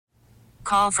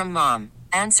Call from mom.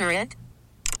 Answer it.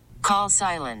 Call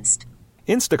silenced.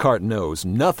 Instacart knows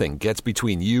nothing gets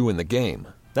between you and the game.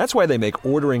 That's why they make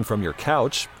ordering from your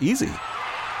couch easy.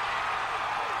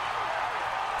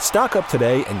 Stock up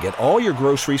today and get all your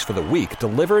groceries for the week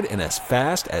delivered in as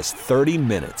fast as 30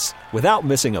 minutes without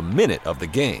missing a minute of the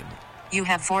game. You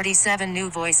have 47 new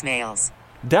voicemails.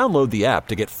 Download the app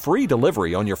to get free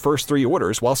delivery on your first 3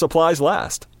 orders while supplies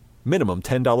last. Minimum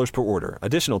 $10 per order.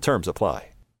 Additional terms apply.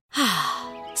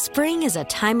 Spring is a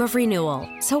time of renewal,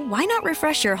 so why not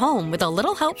refresh your home with a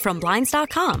little help from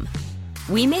Blinds.com?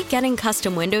 We make getting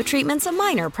custom window treatments a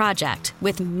minor project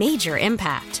with major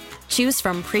impact. Choose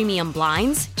from premium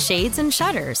blinds, shades, and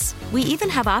shutters. We even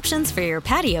have options for your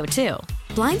patio, too.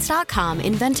 Blinds.com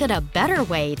invented a better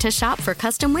way to shop for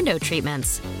custom window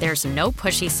treatments. There's no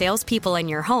pushy salespeople in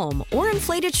your home or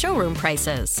inflated showroom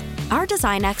prices. Our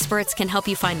design experts can help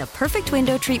you find the perfect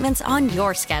window treatments on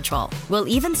your schedule. We'll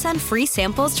even send free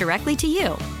samples directly to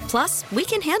you. Plus, we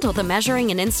can handle the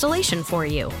measuring and installation for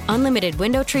you. Unlimited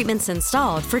window treatments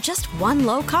installed for just one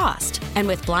low cost. And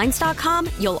with Blinds.com,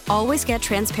 you'll always get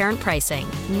transparent pricing.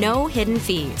 No hidden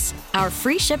fees. Our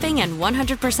free shipping and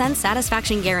 100%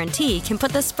 satisfaction guarantee can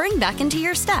put the spring back into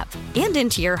your step and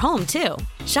into your home, too.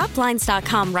 Shop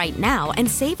Blinds.com right now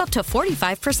and save up to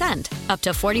 45%. Up to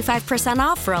 45%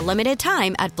 off for a limited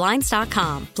time at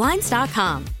Blinds.com.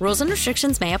 Blinds.com. Rules and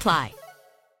restrictions may apply.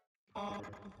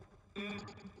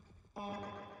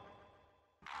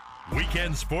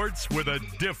 Weekend sports with a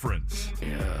difference.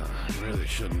 Yeah, I really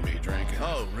shouldn't be drinking.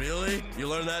 Oh, really? You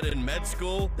learned that in med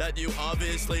school that you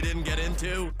obviously didn't get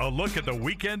into? A look at the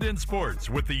weekend in sports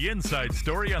with the inside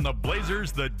story on the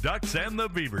Blazers, the Ducks, and the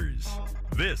Beavers.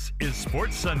 This is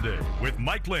Sports Sunday with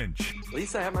Mike Lynch. At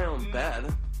least I have my own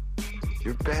bed.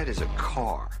 Your bed is a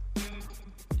car.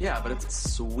 Yeah, but it's a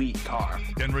sweet car.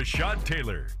 And Rashad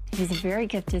Taylor. He's a very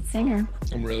gifted singer.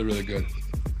 I'm really, really good.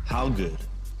 How good?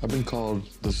 I've been called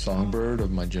the songbird of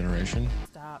my generation.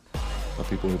 Stop. By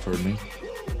people who've heard me.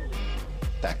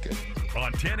 That good.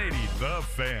 On 1080 The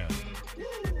Fan.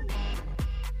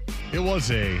 It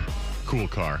was a cool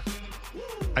car.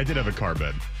 I did have a car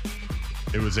bed.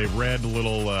 It was a red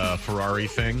little Ferrari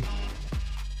thing.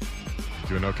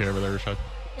 Doing okay over there,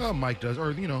 Rashad? Mike does.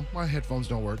 Or, my headphones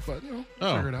don't work, but,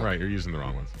 figure it out. Right. You're using the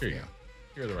wrong ones. Here you go.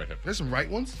 Here are the right headphones. There's some right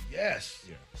ones? Yes.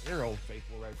 Yeah. They're Old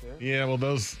Faithful right there. Yeah, well,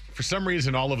 those, for some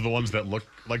reason, all of the ones that look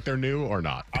like they're new are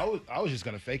not. I was just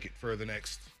going to fake it for the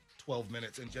next 12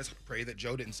 minutes and just pray that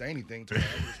Joe didn't say anything to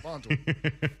respond to him.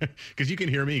 Because you can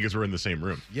hear me because we're in the same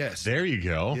room. Yes. There you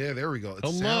go. Yeah, there we go.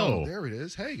 Hello. There it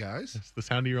is. Hey, guys. It's the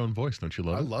sound of your own voice. Don't you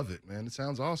love it? I love it, man. It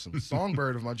sounds awesome.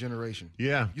 Songbird of my generation.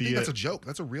 Yeah. You think that's a joke?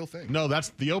 That's a real thing. No,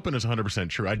 the open is 100%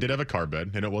 true. I did have a car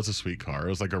bed, and it was a sweet car. It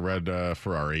was like a red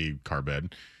Ferrari car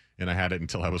bed. And I had it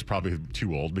until I was probably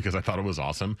too old because I thought it was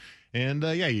awesome. And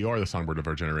yeah, you are the songbird of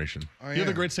our generation. You have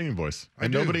a great singing voice.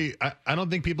 And I don't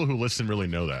think people who listen really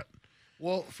know that.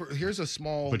 Well, here's a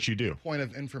small but you do. point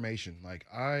of information. Like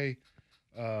I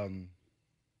don't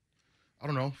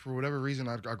know, for whatever reason,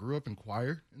 I grew up in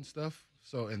choir and stuff.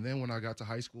 So, and then when I got to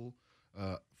high school,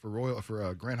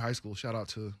 for Grant High School, shout out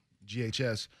to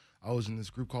GHS, I was in this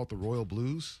group called the Royal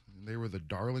Blues. And they were the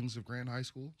darlings of Grant High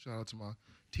School. Shout out to my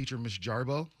teacher, Miss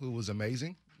Jarbo, who was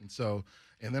amazing.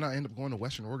 And then I ended up going to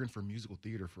Western Oregon for musical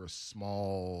theater for a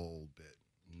small bit.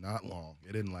 Not long.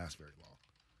 It didn't last very long.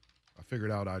 I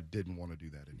figured out I didn't want to do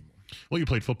that anymore. Well, you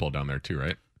played football down there too,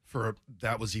 right?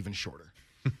 That was even shorter.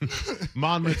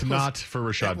 Monmouth, not for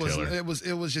Rashad Taylor. It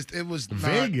was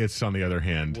Vegas, on the other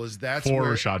hand, was that's for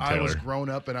where Rashad Taylor. I was grown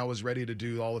up and I was ready to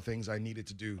do all the things I needed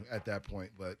to do at that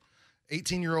point. But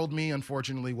 18-year-old me,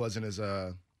 unfortunately, wasn't as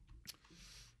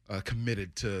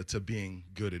committed to being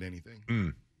good at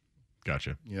anything.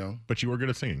 Gotcha. But you were good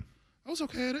at singing. I was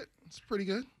okay at it. It's pretty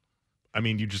good. I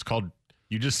mean, you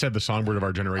just said the songbird of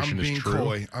our generation is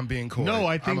true. I'm being coy. No,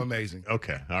 I think I'm amazing.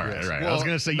 Okay, all right, Yes. all right. Well, I was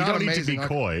going to say you don't need to be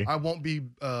coy. I won't be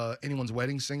anyone's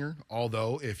wedding singer.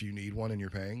 Although, if you need one and you're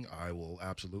paying, I will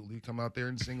absolutely come out there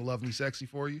and sing "Love Me Sexy"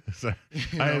 for you. So,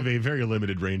 I have a very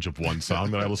limited range of one song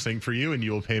that I will sing for you, and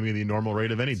you will pay me the normal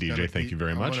rate of any DJ. Thank you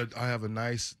very much. I have a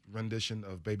nice rendition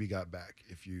of "Baby Got Back."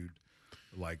 If you'd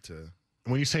like to.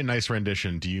 When you say nice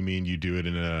rendition, do you mean you do it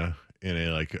in a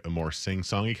like a more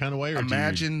sing-songy kind of way? Or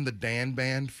imagine the Dan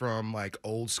Band from like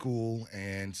Old School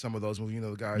and some of those,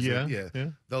 the guys. Yeah.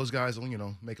 Those guys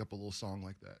will, make up a little song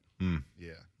like that. Mm.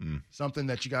 Yeah. Something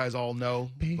that you guys all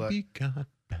know. Baby got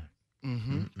back.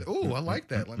 Oh, I like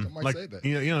that. Like, I might say that.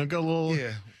 You know, go a little.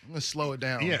 Yeah, I'm gonna slow it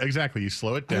down. Yeah, exactly. You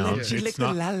slow it down. You lick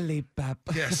the lollipop.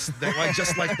 Yes,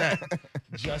 just like that.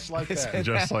 Just like that.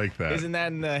 Just like that. Isn't that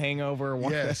in the Hangover?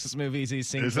 One of those movies he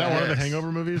sings. Is that one of the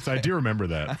Hangover movies? I do remember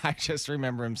that. I just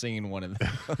remember him singing one of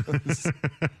those.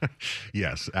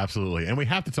 Yes, absolutely. And we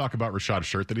have to talk about Rashad's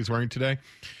shirt that he's wearing today.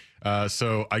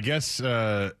 So I guess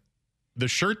the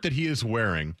shirt that he is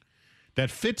wearing that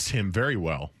fits him very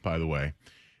well, by the way,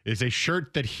 is a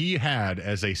shirt that he had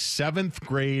as a 7th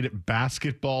grade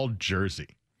basketball jersey.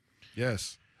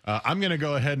 Yes. I'm going to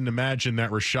go ahead and imagine that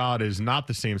Rashad is not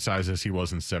the same size as he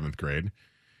was in 7th grade.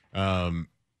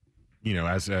 You know,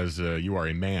 as you are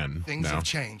a man Things now. have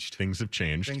changed. Things have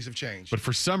changed. Things have changed. But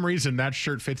for some reason, that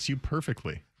shirt fits you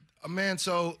perfectly. Man,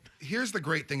 so here's the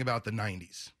great thing about the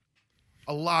 90s.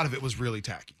 A lot of it was really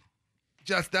tacky.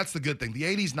 That's the good thing. The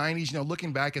 80s, 90s, you know,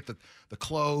 looking back at the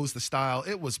clothes, the style,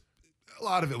 a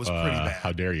lot of it was pretty bad.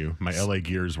 How dare you? My LA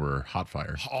Gears were hot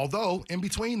fire. Although, in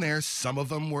between there, some of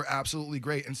them were absolutely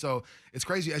great. And so it's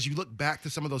crazy. As you look back to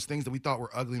some of those things that we thought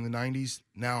were ugly in the 90s,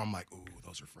 now I'm like, ooh,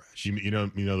 those are fresh. You know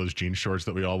those jean shorts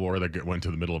that we all wore that went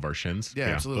to the middle of our shins? Yeah,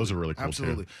 absolutely. Those are really cool,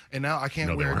 absolutely. too. And now I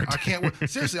can't wear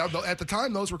seriously, at the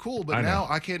time, those were cool. But now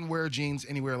I can't wear jeans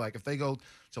anywhere. Like, if they go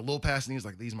to a little past the knees,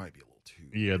 like, these might be a little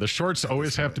too. Yeah, the shorts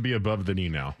always have to be above the knee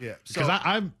now. Yeah. Because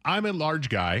I'm a large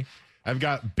guy. I've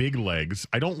got big legs.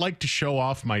 I don't like to show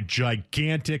off my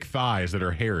gigantic thighs that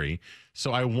are hairy.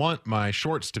 So I want my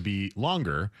shorts to be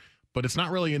longer, but it's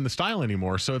not really in the style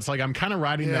anymore. So it's like I'm kind of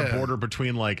riding that border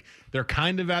between, like, they're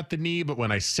kind of at the knee, but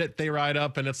when I sit, they ride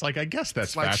up. And it's like, I guess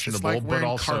that's fashionable, it's like but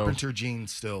also carpenter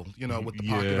jeans still, you know, with the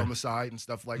pocket on the side and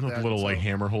stuff like that. A little like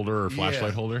hammer holder or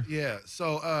flashlight holder. Yeah.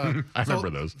 So I remember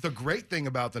those. The great thing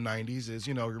about the 90s is,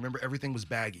 you know, remember everything was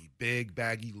baggy, big,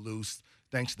 baggy, loose,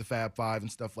 thanks to the Fab Five and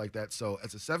stuff like that. So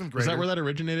as a 7th grader. Is that where that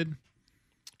originated?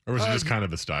 Or was it just kind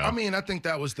of the style? I mean, I think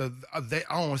that was I don't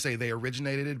want to say they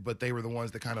originated it, but they were the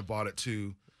ones that kind of brought it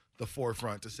to the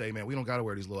forefront to say, man, we don't got to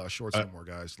wear these little shorts anymore,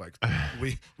 guys. Like,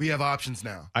 we have options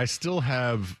now. I still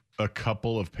have a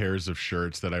couple of pairs of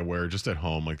shirts that I wear just at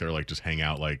home. Like, they're like just hang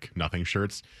out, like nothing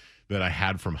shirts that I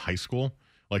had from high school.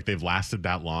 Like, they've lasted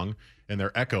that long. And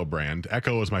they're Echo brand.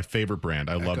 Echo was my favorite brand.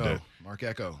 I loved it. Mark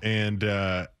Echo. And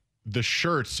the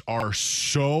shirts are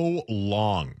so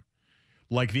long.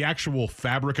 Like, the actual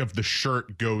fabric of the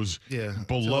shirt goes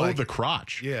below the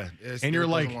crotch. Yeah. And you're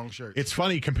like, it's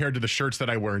funny compared to the shirts that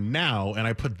I wear now, and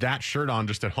I put that shirt on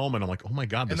just at home, and I'm like, oh my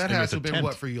God, this thing is a tent. And that has to have been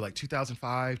what for you, like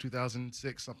 2005,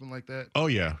 2006, something like that? Oh,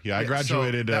 yeah. Yeah, I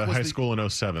graduated high school in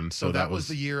 07. So that was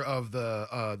the year of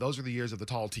those are the years of the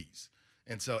tall tees.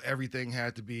 And so everything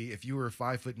had to be, if you were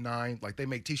 5'9", like they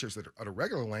make t-shirts that are at a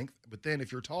regular length, but then if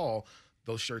you're tall,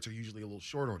 those shirts are usually a little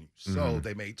short on you. So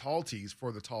they made tall tees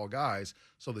for the tall guys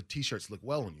so the t-shirts look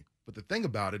well on you. But the thing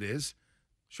about it is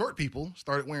short people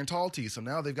started wearing tall tees. So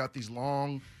now they've got these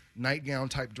long nightgown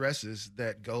type dresses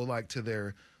that go like to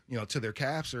their, you know, to their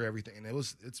calves or everything. And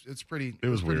it's pretty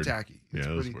weird. Tacky.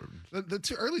 Yeah, it was weird.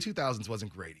 The early 2000s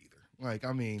wasn't great either. Like,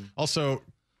 I mean. Also,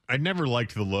 I never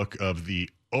liked the look of the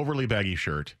overly baggy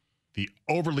shirt, the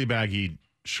overly baggy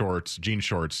shorts, jean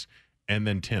shorts, and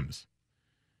then Tim's.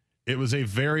 It was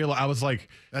I was like,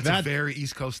 that's a very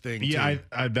East Coast thing. Yeah,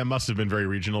 I that must have been very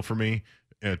regional for me.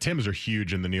 Tim's are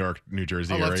huge in the New York, New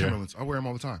Jersey area. I love Timberlands. I wear them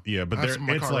all the time. Yeah, but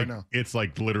it's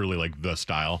like literally like the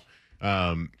style.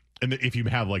 And if you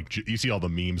have like, you see all the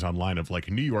memes online of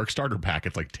like New York starter pack,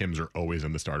 it's like Tim's are always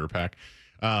in the starter pack.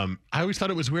 I always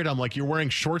thought it was weird. I'm like, you're wearing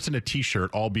shorts and a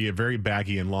t-shirt, albeit very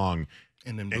baggy and long,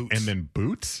 and then boots. And then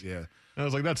boots. Yeah. I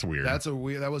was like, that's weird.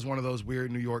 That was one of those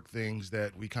weird New York things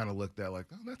that we kind of looked at like,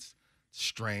 oh, that's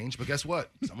strange. But guess what?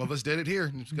 Some of us did it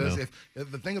here. Because if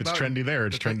the thing about it's trendy there,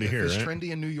 it's trendy here. If it's right?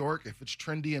 trendy in New York, if it's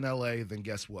trendy in LA, then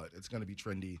guess what? It's going to be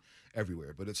trendy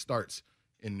everywhere. But it starts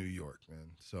in New York, man.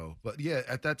 So, but yeah,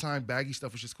 at that time, baggy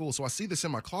stuff was just cool. So I see this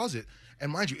in my closet,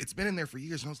 and mind you, it's been in there for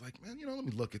years. And I was like, man, let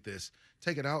me look at this.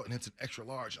 Take it out, and it's an extra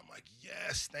large. I'm like,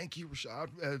 yes, thank you, Rashad,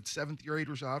 7th grade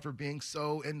Rashad, for being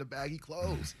so into baggy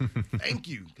clothes. Thank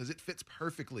you, because it fits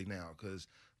perfectly now. Because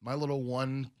my little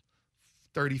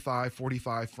 135,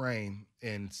 45 frame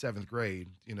in 7th grade,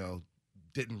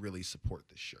 didn't really support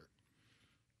this shirt.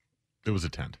 It was a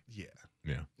tent. Yeah.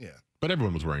 Yeah. But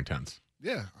everyone was wearing tents.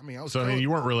 Yeah, I mean,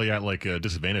 you weren't really at like a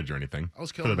disadvantage or anything. I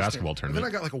was killing for the basketball tournament.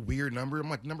 And then I got like a weird number.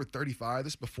 I'm like number 35.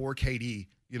 This is before KD.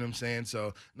 You know what I'm saying?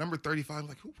 So number 35. I'm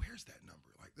like, who wears that number?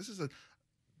 Like, this is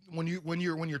when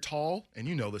you're tall, and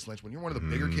you know this, Lynch. When you're one of the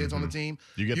bigger kids on the team,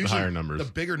 you get the higher numbers.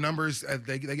 The bigger numbers,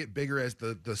 they get bigger as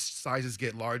the sizes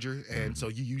get larger, and so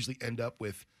you usually end up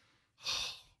with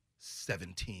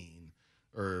 17,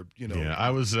 or Yeah, I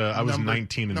was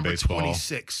 19 in number baseball.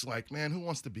 26. Like, man, who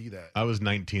wants to be that? I was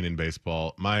 19 in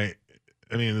baseball.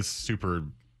 This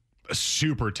is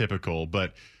super typical,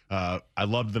 but I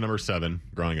loved the number 7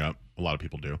 growing up. A lot of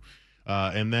people do.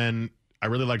 And then I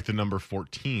really liked the number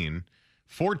 14.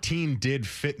 14 did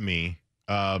fit me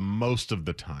most of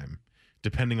the time,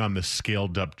 depending on the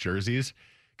scaled up jerseys.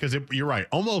 Because you're right,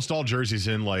 almost all jerseys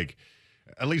in, like,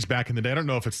 at least back in the day, I don't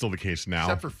know if it's still the case now.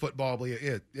 Except for football, but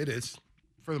it is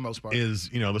for the most part. Is,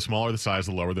 the smaller the size,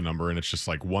 the lower the number, and it's just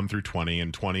like 1 through 20,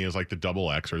 and 20 is like the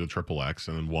double X or the triple X,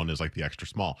 and then 1 is like the extra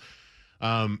small.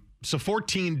 So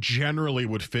 14 generally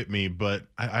would fit me, but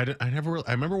I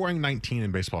remember wearing 19 in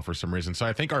baseball for some reason. So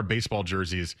I think our baseball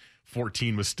jerseys,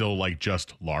 14 was still like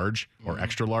just large or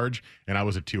extra large, and I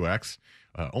was a 2X.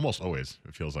 Almost always.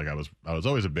 It feels like I was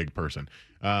always a big person.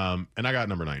 And I got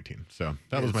number 19. So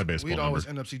that was my baseball We'd number. always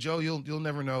end up, see, Joe, you'll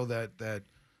never know that the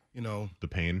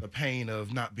pain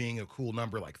of not being a cool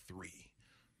number like 3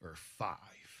 or 5.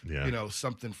 Yeah.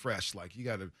 Something fresh. Like, you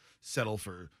got to settle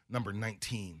for number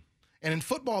 19. And in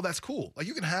football, that's cool. Like,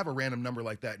 you can have a random number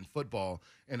like that in football,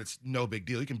 and it's no big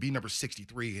deal. You can be number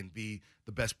 63 and be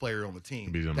the best player on the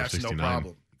team. That's 69. no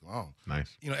problem. Oh, nice.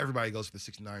 Everybody goes for the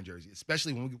 69 jersey,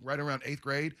 especially when we right around 8th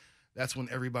grade. That's when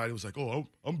everybody was like, "Oh,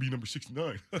 I'm be number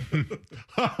 69."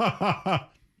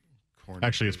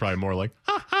 Actually, it's probably more like,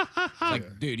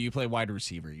 like, dude, you play wide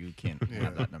receiver. You can't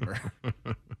have that number.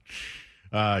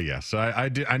 Yeah. So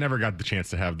I never got the chance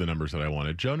to have the numbers that I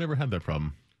wanted. Joe never had that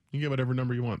problem. You can get whatever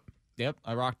number you want. Yep,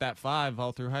 I rocked that 5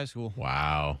 all through high school.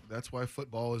 Wow. That's why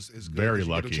football is good. Very you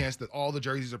lucky. Get a chance that all the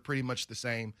jerseys are pretty much the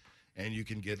same, and you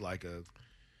can get like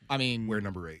wear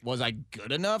number 8. Was I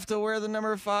good enough to wear the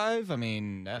number 5?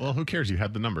 Well, who cares? You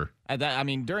had the number.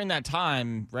 During that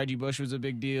time, Reggie Bush was a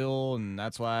big deal, and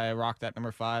that's why I rocked that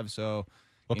number 5. So,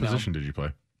 what position did you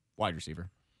play? Wide receiver.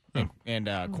 And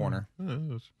corner.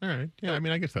 All right. Yeah,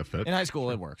 I guess that fits. In high school,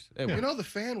 it works. The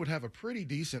fan would have a pretty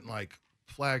decent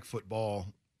flag football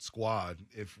squad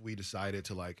if we decided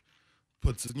to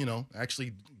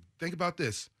actually think about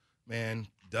this, man.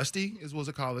 Dusty was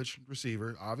a college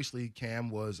receiver. Obviously,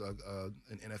 Cam was an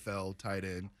NFL tight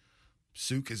end.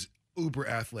 Suk is uber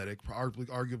athletic,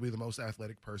 arguably the most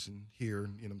athletic person here.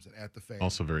 At the fan.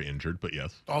 Also very injured, but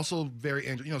yes. Also very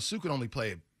injured. Suk could only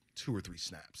play 2 or 3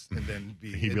 snaps, and then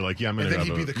he'd be like, "Yeah, I'm gonna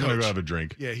go have a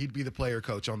drink." Yeah, he'd be the player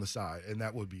coach on the side, and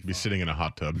that would be fun. Sitting in a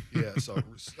hot tub. Yeah, so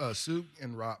Suk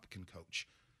and Rob can coach.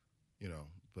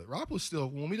 But Rob was still,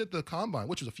 when we did the combine,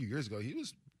 which was a few years ago, he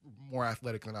was more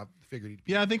athletic than I figured he'd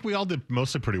be. Yeah, I think we all did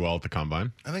mostly pretty well at the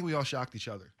combine. I think we all shocked each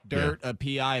other. Dirt, a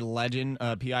PIL legend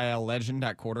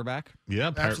at quarterback.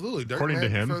 Yeah, absolutely. Dirt, according to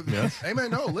him. Yes. Hey,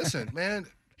 man, no, listen, man.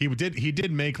 He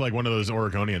did make one of those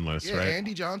Oregonian lists, right?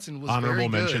 Andy Johnson was honorable very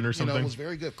good. mention or something. Was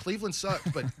very good. Cleveland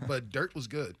sucked, but Dirt was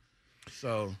good.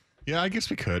 So yeah, I guess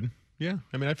we could. Yeah,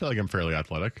 I feel like I'm fairly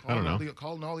athletic. I don't know.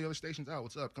 Calling all the other stations out.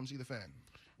 What's up? Come see the fan.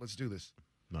 Let's do this.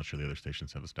 Not sure the other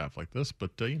stations have a staff like this,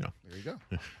 but There you go.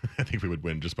 I think we would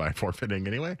win just by forfeiting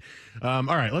anyway. All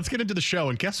right, let's get into the show.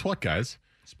 And guess what, guys?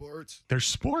 Sports. There's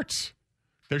sports.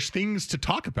 There's things to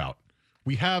talk about.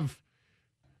 We have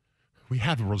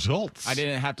results. I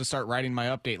didn't have to start writing my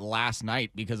update last night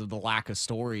because of the lack of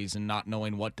stories and not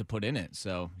knowing what to put in it.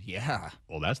 So, yeah.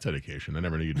 Well, that's dedication. I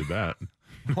never knew you did that.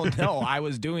 Well, no, I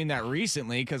was doing that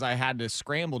recently because I had to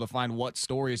scramble to find what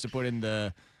stories to put in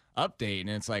the update, and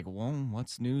it's like, well,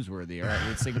 what's newsworthy? All right,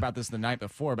 let's think about this the night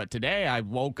before. But today I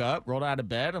woke up, rolled out of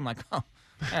bed, I'm like, oh,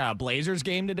 yeah, Blazers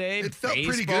game today. It felt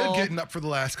pretty good getting up for the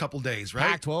last couple days, right?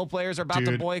 Pac-12 players are about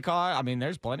to boycott.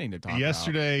 There's plenty to talk about.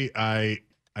 Yesterday, I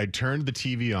turned the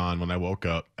TV on when I woke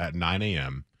up at 9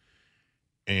 a.m.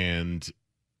 and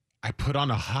I put on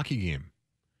a hockey game.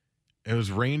 It was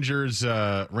Rangers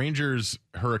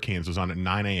Hurricanes was on at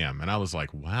 9 a.m. And I was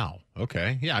like, wow,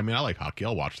 okay. Yeah, I like hockey.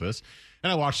 I'll watch this.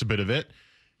 And I watched a bit of it.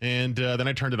 And then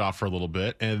I turned it off for a little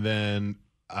bit. And then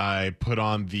I put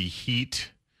on the Heat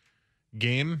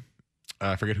game.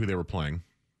 I forget who they were playing.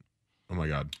 Oh, my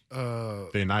God.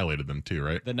 They annihilated them too,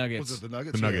 right? The Nuggets. Was it the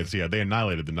Nuggets? The Nuggets, yeah. They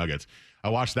annihilated the Nuggets. I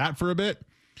watched that for a bit.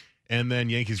 And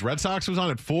then Yankees Red Sox was on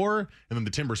at 4. And then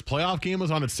the Timbers playoff game was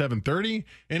on at 7:30.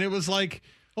 And it was like,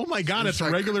 oh my God, it's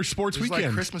a regular sports weekend.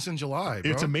 Like Christmas in July,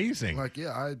 bro. It's amazing.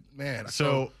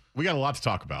 So we got a lot to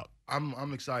talk about.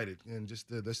 I'm excited, and just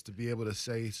to be able to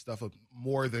say stuff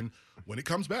more than when it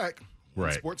comes back.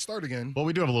 When sports start again. Well,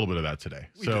 we do have a little bit of that today.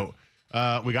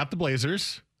 We got the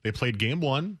Blazers. They played game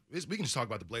 1. We can just talk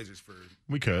about the Blazers for.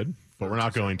 We could, but we're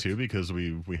not going to because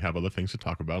we have other things to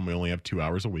talk about, and we only have 2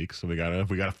 hours a week, so we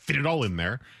gotta fit it all in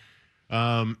there.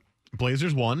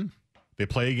 Blazers won. They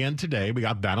play again today. We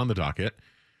got that on the docket.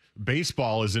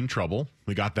 Baseball is in trouble.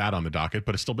 We got that on the docket,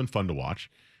 but it's still been fun to watch.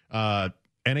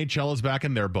 NHL is back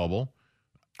in their bubble.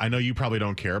 I know you probably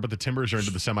don't care, but the Timbers are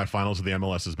into the semifinals of the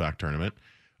MLS's back tournament.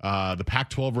 The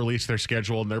Pac-12 released their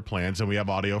schedule and their plans, and we have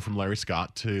audio from Larry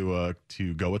Scott to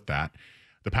go with that.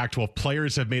 The Pac-12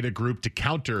 players have made a group to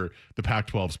counter the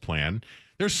Pac-12's plan.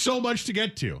 There's so much to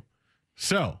get to.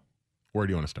 So, where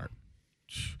do you want to start?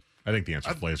 I think the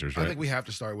answer is Blazers, right? I think we have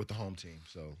to start with the home team.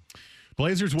 So,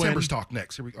 Blazers win. Timbers talk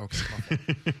next. Here we go. Okay.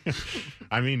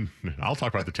 I mean, I'll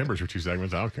talk about the Timbers for 2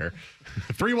 segments. I don't care.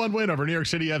 3-1 win over New York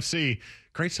City FC.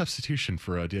 Great substitution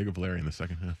for Diego Valeri in the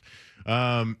second half.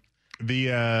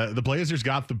 The Blazers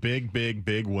got the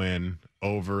big win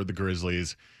over the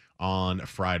Grizzlies on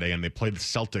Friday, and they played the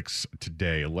Celtics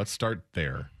today. Let's start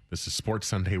there. This is Sports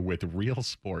Sunday with Real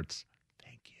Sports.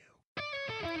 Thank you.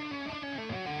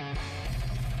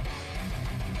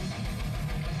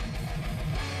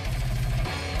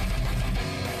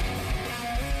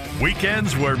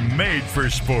 Weekends were made for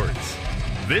sports.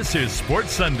 This is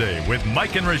Sports Sunday with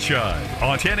Mike and Rashad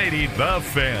on 1080 The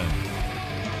Fan.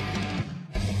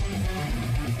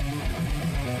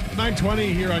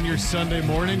 9:20 here on your Sunday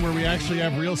morning, where we actually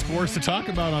have real sports to talk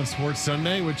about on Sports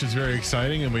Sunday, which is very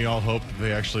exciting, and we all hope that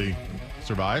they actually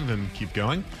survive and keep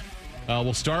going.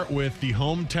 We'll start with the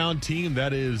hometown team,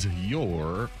 that is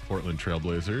your Portland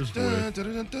Trailblazers, with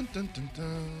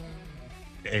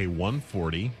a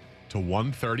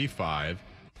 140-135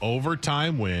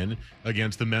 overtime win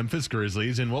against the Memphis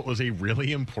Grizzlies in what was a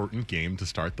really important game to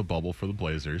start the bubble for the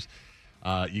Blazers.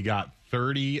 You got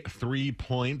 33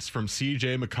 points from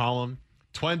C.J. McCollum,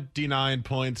 29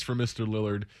 points from Mr.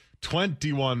 Lillard,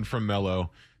 21 from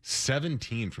Melo,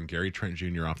 17 from Gary Trent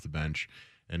Jr. off the bench.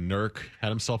 And Nurk had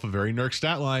himself a very Nurk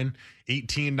stat line,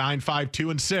 18, 9, 5,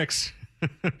 2, and 6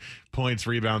 points,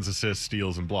 rebounds, assists,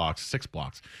 steals, and blocks, 6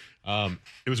 blocks.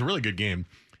 It was a really good game.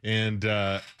 And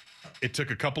it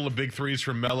took a couple of big threes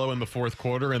from Melo in the fourth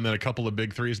quarter and then a couple of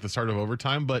big threes at the start of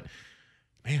overtime. But,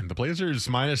 man, the Blazers,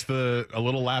 minus a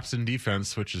little lapse in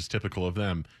defense, which is typical of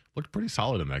them, looked pretty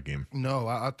solid in that game. No,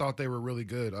 I thought they were really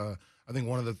good. I think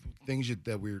one of the things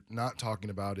that we're not talking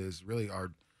about is really he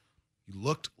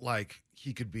looked like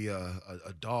he could be a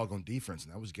dog on defense,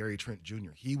 and that was Gary Trent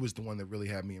Jr. He was the one that really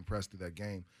had me impressed through that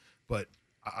game. But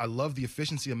I love the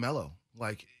efficiency of Melo.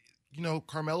 Like, you know,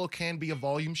 Carmelo can be a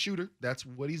volume shooter. That's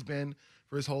what he's been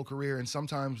for his whole career, and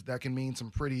sometimes that can mean some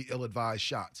pretty ill-advised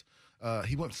shots.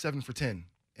 He went 7 for 10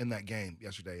 in that game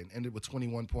yesterday and ended with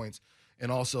 21 points,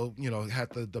 and also, you know,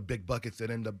 had the big buckets that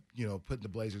end up, you know, putting the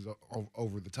Blazers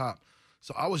over the top.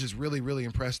 So I was just really, really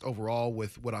impressed overall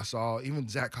with what I saw. Even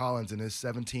Zach Collins in his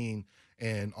 17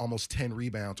 and almost 10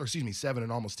 rebounds, or excuse me, 7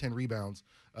 and almost 10 rebounds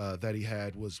that he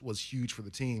had was huge for the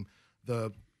team.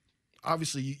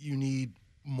 Obviously you need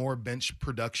more bench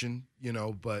production, you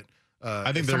know, but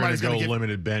I think they're going to go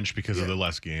limited bench because of the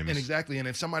less games. And exactly, and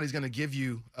if somebody's going to give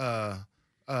you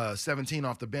 17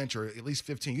 off the bench, or at least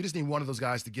 15, you just need one of those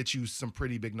guys to get you some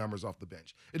pretty big numbers off the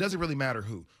bench. It doesn't really matter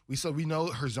who. We know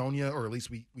Hezonja, or at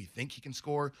least we think he can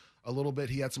score a little bit.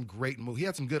 He had some great move. He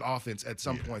had some good offense at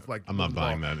some point. Like, I'm not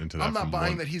buying that into that. I'm not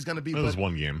buying that he's going to be. It was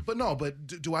one game. But no, but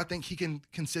do I think he can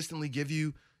consistently give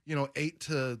you, you know, 8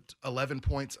 to 11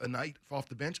 points a night off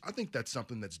the bench? I think that's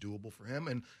something that's doable for him.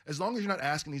 And as long as you're not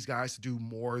asking these guys to do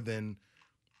more than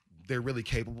they're really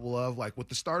capable of, like with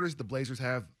the starters the Blazers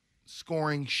have,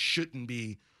 scoring shouldn't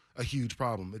be a huge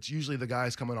problem. It's usually the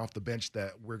guys coming off the bench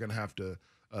that we're going to have to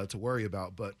worry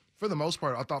about. But for the most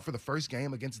part, I thought for the first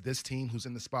game against this team who's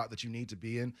in the spot that you need to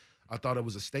be in, I thought it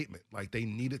was a statement. Like, they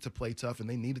needed to play tough and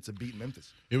they needed to beat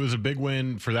Memphis. It was a big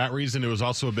win for that reason. It was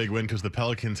also a big win because the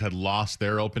Pelicans had lost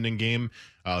their opening game,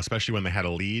 especially when they had a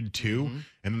lead too. Mm-hmm.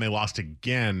 And then they lost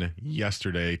again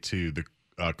yesterday to the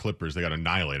Clippers. They got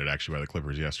annihilated actually by the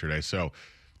Clippers yesterday. So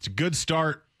it's a good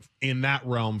start in that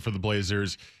realm for the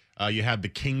Blazers. You had the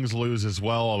Kings lose as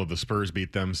well, although the Spurs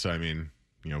beat them. So, I mean,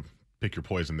 you know, pick your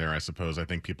poison there, I suppose. I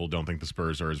think people don't think the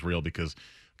Spurs are as real because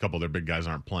a couple of their big guys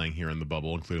aren't playing here in the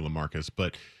bubble, including LaMarcus.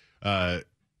 But,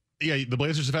 yeah, the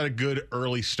Blazers have had a good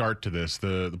early start to this.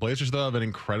 The Blazers, though, have an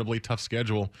incredibly tough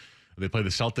schedule. They play the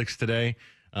Celtics today.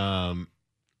 I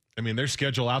mean, their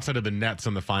schedule outside of the Nets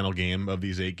on the final game of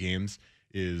these 8 games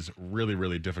is really,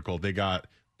 really difficult. They got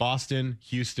Boston,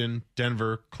 Houston,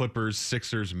 Denver, Clippers,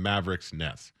 Sixers, Mavericks,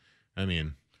 Nets. I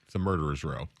mean, it's a murderer's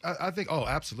row. I think,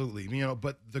 absolutely. You know,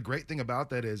 but the great thing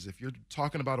about that is if you're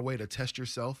talking about a way to test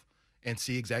yourself and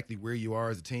see exactly where you are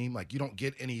as a team, like, you don't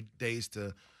get any days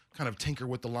to kind of tinker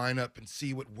with the lineup and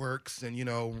see what works. And, you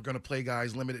know, we're going to play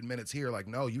guys limited minutes here. Like,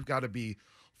 no, you've got to be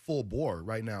full bore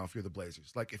right now if you're the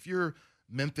Blazers. Like, if you're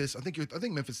Memphis, I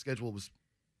think Memphis' schedule was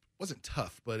wasn't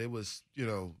tough, but it was,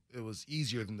 it was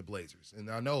easier than the Blazers.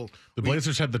 And I know the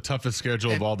Blazers had the toughest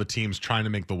schedule of all the teams trying to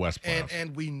make the West playoffs.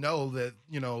 And we know that,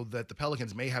 that the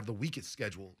Pelicans may have the weakest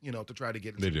schedule, to try to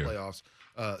get into the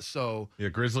playoffs. Yeah,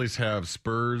 Grizzlies have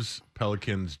Spurs,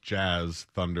 Pelicans, Jazz,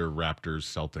 Thunder, Raptors,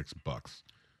 Celtics, Bucks.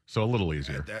 So a little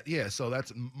easier. So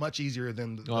that's much easier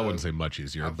than I wouldn't say much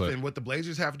easier, but what the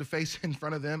Blazers have to face in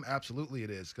front of them, absolutely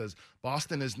it is, because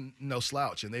Boston is no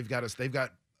slouch, and they've got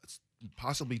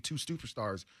possibly 2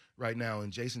 superstars right now,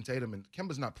 and Jason Tatum, and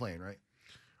Kemba's not playing, right?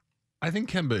 I think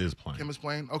Kemba is playing. Kemba's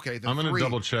playing? Okay, then I'm going to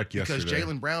double check yesterday. Because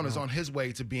Jaylen Brown is on his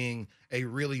way to being a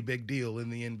really big deal in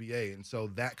the NBA, and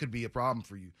so that could be a problem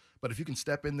for you. But if you can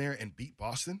step in there and beat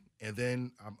Boston, and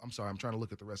then, I'm sorry, I'm trying to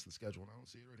look at the rest of the schedule, and I don't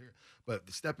see it right here. But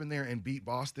step in there and beat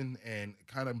Boston and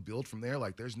kind of build from there.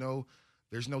 Like, there's no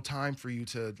time for you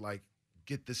to, like,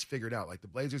 get this figured out. Like, the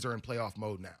Blazers are in playoff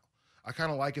mode now. I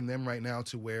kind of liken them right now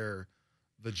to where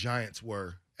the Giants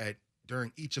were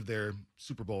during each of their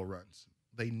Super Bowl runs.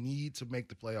 They need to make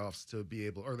the playoffs to be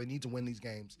able, or they need to win these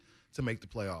games to make the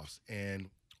playoffs. And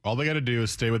all they got to do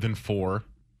is stay within 4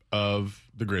 of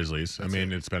the Grizzlies.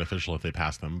 It's beneficial if they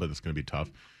pass them, but it's going to be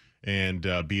tough. And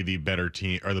be the better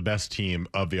team or the best team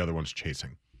of the other ones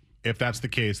chasing. If that's the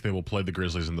case, they will play the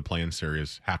Grizzlies in the play-in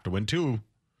series, have to win 2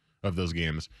 of those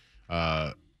games.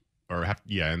 And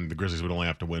the Grizzlies would only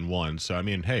have to win 1. So,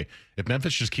 hey, if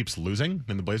Memphis just keeps losing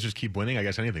and the Blazers keep winning, I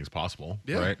guess anything's possible,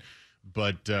 right?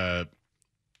 But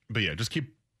yeah, just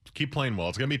keep playing well.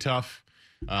 It's going to be tough.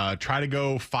 Try to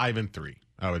go 5-3,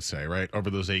 I would say, right? Over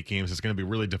those 8 games, it's going to be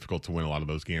really difficult to win a lot of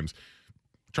those games.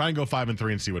 Try and go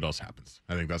 5-3 and see what else happens.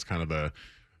 I think that's kind of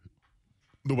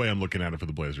the way I'm looking at it for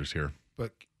the Blazers here.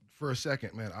 But for a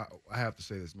second, man, I have to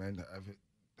say this, man.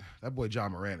 That boy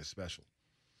John Morant is special.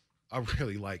 I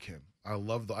really like him. I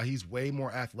love he's way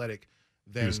more athletic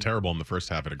than. He was terrible in the first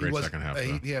half, had a great second half.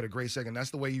 He had a great second.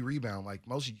 That's the way you rebound. Like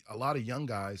a lot of young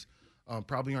guys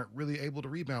probably aren't really able to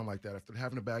rebound like that. If they're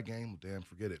having a bad game, well, damn,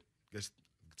 forget it. Guess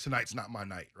tonight's not my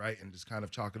night, right? And just kind of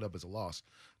chalk it up as a loss.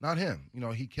 Not him.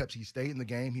 He stayed in the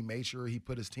game. He made sure he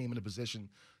put his team in a position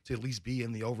to at least be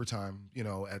in the overtime,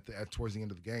 at towards the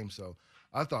end of the game. So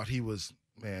I thought he's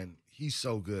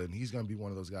so good. And he's going to be one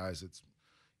of those guys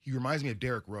he reminds me of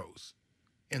Derrick Rose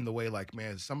in the way, like,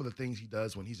 man, some of the things he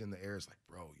does when he's in the air is like,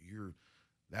 bro,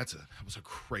 that was a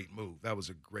great move. That was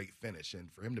a great finish.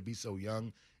 And for him to be so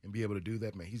young and be able to do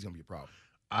that, man, he's going to be a problem.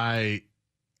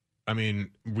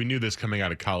 We knew this coming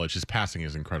out of college. His passing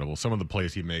is incredible. Some of the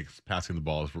plays he makes passing the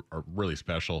ball are really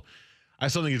special. I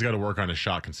still think he's got to work on his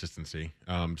shot consistency.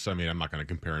 I'm not going to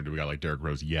compare him to a guy like Derrick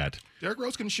Rose yet. Derrick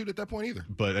Rose couldn't shoot at that point either.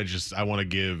 But I want to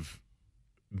give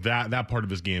that part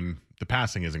of his game, the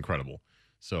passing is incredible.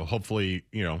 So hopefully,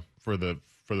 for the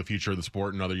future of the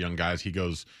sport and other young guys, he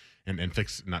goes and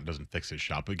doesn't fix his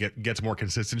shot, but gets more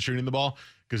consistent shooting the ball,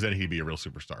 because then he'd be a real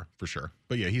superstar for sure.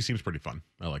 But yeah, he seems pretty fun.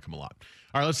 I like him a lot.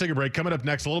 All right, let's take a break. Coming up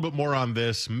next, a little bit more on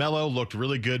this. Melo looked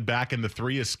really good back in the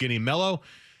 3 as Skinny Melo.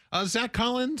 Zach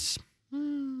Collins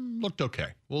looked okay.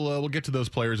 We'll get to those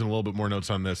players and a little bit more notes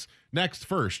on this next.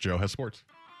 First, Joe has sports.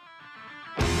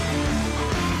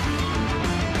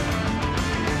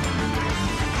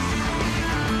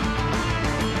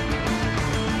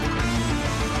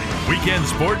 Weekend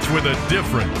sports with a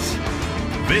difference.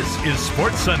 This is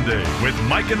Sports Sunday with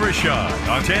Mike and Rashad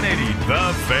on 1080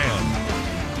 The Fan.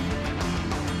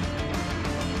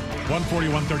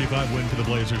 140-135 win for the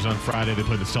Blazers on Friday. They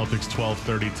play the Celtics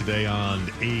 12:30 today on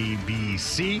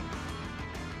ABC.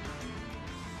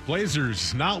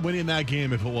 Blazers not winning that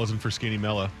game if it wasn't for Skinny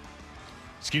Melo.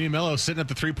 Skinny Melo sitting at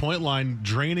the 3-point line,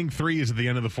 draining threes at the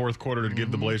end of the fourth quarter to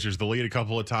give the Blazers the lead a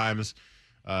couple of times.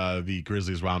 The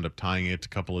Grizzlies wound up tying it a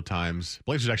couple of times.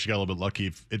 Blazers actually got a little bit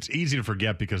lucky. It's easy to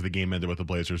forget because the game ended with the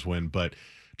Blazers win, but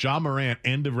John Morant,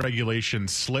 end of regulation,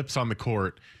 slips on the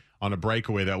court on a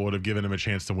breakaway that would have given him a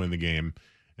chance to win the game,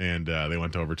 and they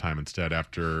went to overtime instead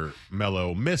after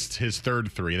Melo missed his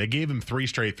third 3. They gave him 3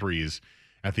 straight threes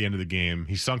at the end of the game.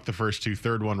 He sunk the first 2,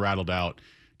 third one rattled out.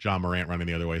 John Morant running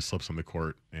the other way, slips on the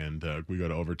court, and we go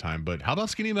to overtime. But how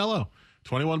about Skinny Melo?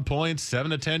 21 points,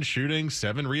 7 of 10 shooting,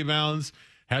 7 rebounds.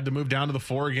 Had to move down to the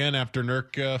 4 again after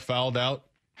Nurk fouled out.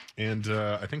 And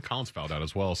I think Collins fouled out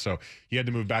as well. So he had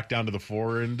to move back down to the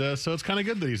 4. And so it's kind of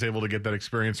good that he's able to get that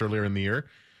experience earlier in the year.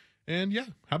 And yeah,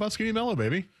 how about Skinny Melo,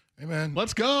 baby? Hey, man.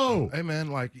 Let's go. Hey,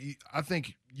 man, I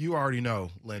think you already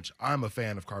know, Lynch, I'm a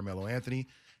fan of Carmelo Anthony.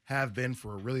 Have been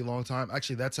for a really long time.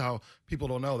 Actually, that's how people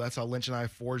don't know. That's how Lynch and I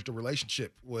forged a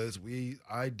relationship.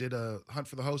 I did a hunt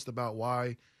for the host about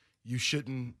why you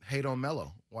shouldn't hate on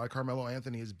Melo, why Carmelo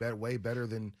Anthony is way better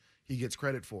than he gets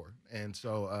credit for. And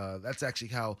so that's actually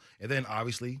how, and then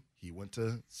obviously He went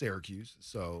to Syracuse,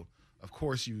 so of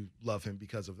course you love him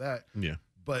because of that. Yeah.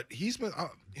 But he's been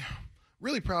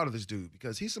really proud of this dude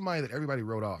because he's somebody that everybody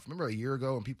wrote off. Remember a year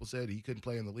ago when people said he couldn't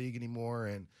play in the league anymore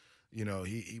and,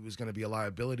 he was going to be a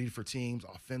liability for teams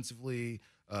offensively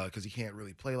because he can't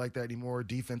really play like that anymore.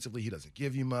 Defensively, he doesn't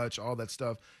give you much, all that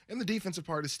stuff. And the defensive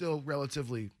part is still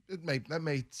relatively that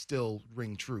may still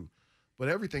ring true. But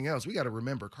everything else, we got to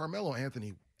remember, Carmelo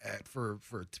Anthony for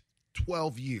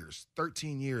 12 years,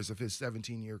 13 years of his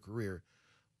 17-year career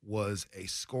was a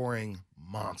scoring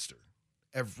monster.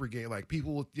 Every game, like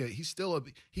people,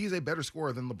 he's a better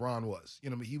scorer than LeBron was.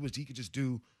 He could just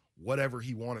do whatever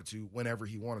he wanted to, whenever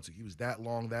he wanted to. He was that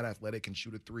long, that athletic, can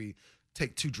shoot a three,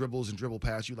 take 2 dribbles and dribble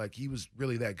past you. Like he was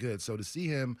really that good. So to see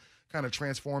him kind of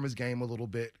transform his game a little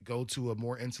bit, go to a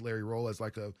more ancillary role as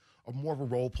like a more of a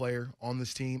role player on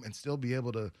this team, and still be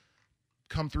able to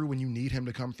come through when you need him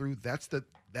to come through.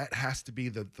 That has to be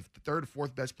the third or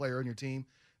fourth best player on your team.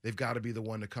 They've got to be the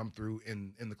one to come through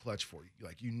in the clutch for you.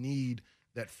 Like you need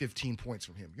that 15 points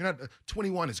from him. You're not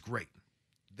 21 is great.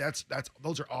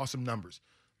 Those are awesome numbers.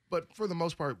 But for the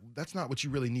most part, that's not what you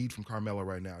really need from Carmelo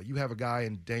right now. You have a guy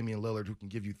in Damian Lillard who can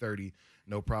give you 30,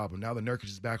 no problem. Now that Nurkic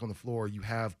is back on the floor, you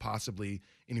have possibly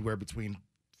anywhere between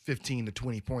 15 to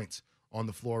 20 points on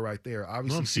the floor right there.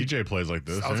 Obviously, CJ plays like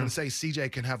this. I was going to say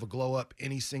CJ can have a glow up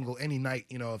any night,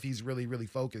 if he's really, really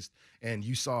focused. And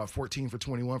you saw 14 for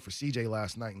 21 for CJ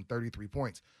last night and 33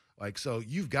 points. Like, so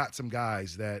you've got some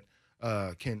guys that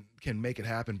can make it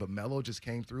happen, but Melo just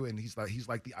came through and he's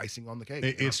like the icing on the cake.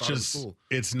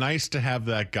 It's nice to have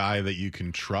that guy that you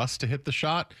can trust to hit the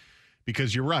shot,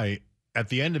 because you're right. At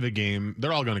the end of a game,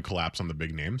 they're all going to collapse on the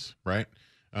big names, right?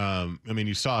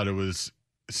 You saw it. It was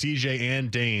CJ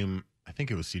and Dame. I think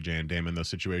it was CJ and Dame in those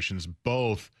situations,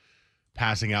 both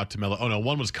passing out to Melo. Oh no,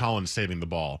 one was Collins saving the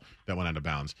ball that went out of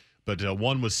bounds, but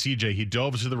one was CJ. He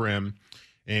dove to the rim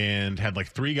and had like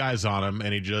 3 guys on him,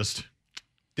 and he just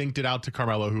dinked it out to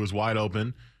Carmelo, who was wide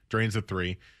open, drains the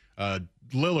 3.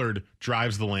 Lillard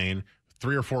drives the lane,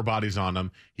 3 or 4 bodies on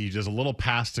him. He does a little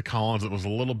pass to Collins that was a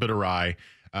little bit awry.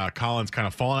 Collins kind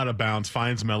of falling out of bounds,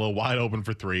 finds Melo wide open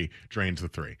for 3, drains the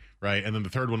 3, right? And then the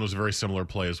third one was a very similar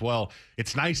play as well.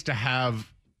 It's nice to have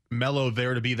Melo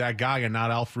there to be that guy and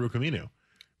not Al-Farouq Aminu,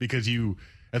 because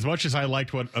as much as I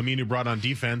liked what Aminu brought on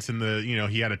defense and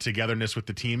he had a togetherness with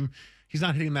the team, he's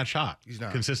not hitting that shot. He's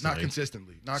not consistently. Not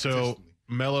consistently. So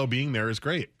Melo being there is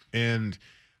great. And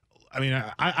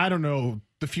I don't know.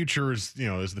 The future is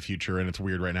the future, and it's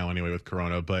weird right now anyway with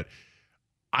Corona, but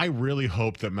I really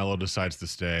hope that Melo decides to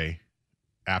stay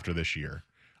after this year.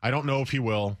 I don't know if he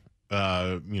will.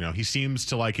 He seems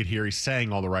to like it here. He's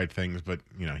saying all the right things, but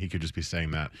he could just be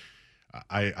saying that.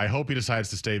 I hope he decides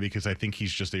to stay, because I think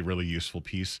he's just a really useful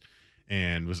piece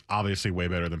and was obviously way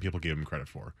better than people give him credit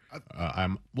for.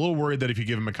 I'm a little worried that if you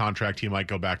give him a contract, he might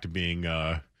go back to being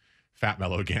Fat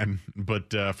Melo again.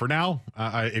 But for now,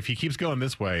 if he keeps going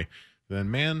this way, then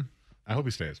man, I hope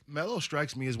he stays. Melo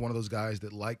strikes me as one of those guys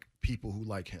that like people who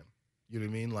like him. You know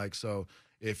what I mean? Like, so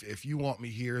if you want me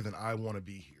here, then I want to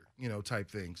be here, type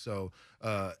thing. So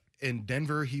in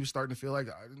Denver, he was starting to feel like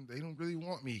they don't really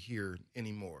want me here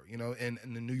anymore, and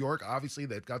in New York, obviously,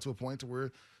 that got to a point to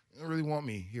where they don't really want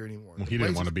me here anymore. Well, he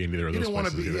didn't want to be in either of those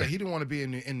places. He didn't want to be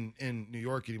in New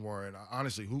York anymore. And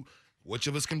honestly, which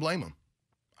of us can blame him?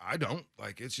 I don't.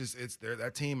 Like, it's there.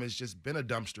 That team has just been a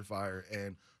dumpster fire,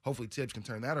 and hopefully Tibbs can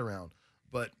turn that around.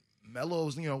 But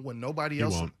Melo's, when nobody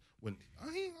else, you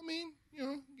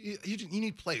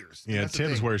need players. Yeah,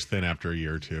 Tibbs wears thin after a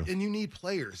year or two, and you need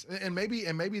players. And maybe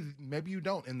you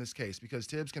don't in this case, because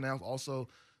Tibbs can also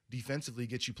defensively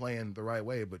get you playing the right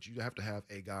way, but you have to have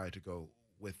a guy to go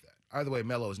with that. Either way,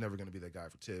 Melo is never going to be that guy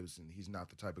for Tibbs, and he's not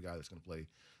the type of guy that's going to play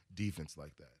defense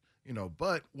like that.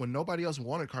 But when nobody else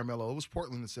wanted Carmelo, it was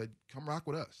Portland that said, "Come rock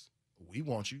with us. We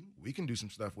want you. We can do some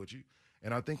stuff with you."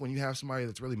 And I think when you have somebody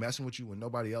that's really messing with you when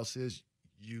nobody else is,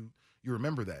 you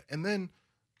remember that. And then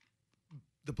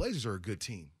the Blazers are a good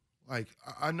team. Like,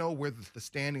 I know where the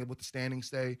standings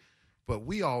stay, but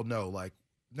we all know, like,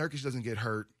 Nurkic doesn't get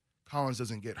hurt, Collins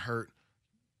doesn't get hurt.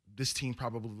 This team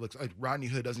probably looks like Rodney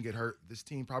Hood doesn't get hurt. This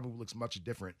team probably looks much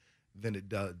different than it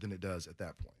does at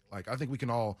that point. Like, I think we can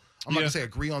all, I'm not gonna say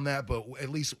agree on that, but at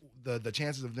least the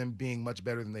chances of them being much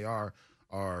better than they are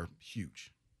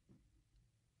huge.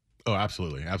 Oh,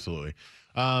 absolutely.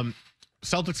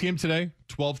 Celtics game today,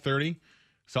 12:30.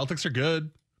 Celtics are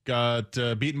good. Got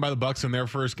beaten by the Bucks in their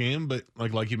first game, but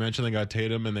like you mentioned, they got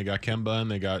Tatum and they got Kemba and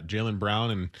they got Jaylen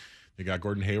Brown and they got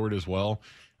Gordon Hayward as well.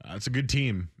 It's a good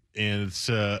team, and it's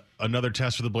another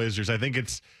test for the Blazers. I think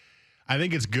it's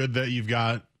good that you've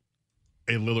got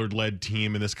a Lillard-led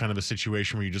team in this kind of a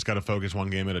situation where you just got to focus one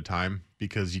game at a time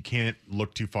because you can't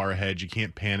look too far ahead. You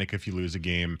can't panic if you lose a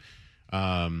game.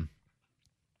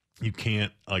 You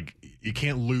can't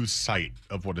lose sight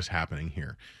of what is happening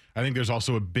here. I think there's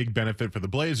also a big benefit for the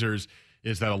Blazers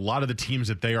is that a lot of the teams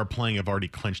that they are playing have already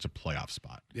clinched a playoff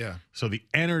spot. Yeah. So the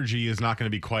energy is not going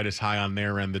to be quite as high on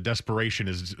their end. The desperation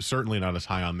is certainly not as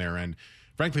high on their end.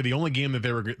 Frankly, the only game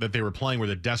that they were playing where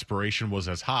the desperation was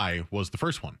as high was the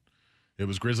first one. It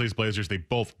was Grizzlies, Blazers. They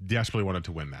both desperately wanted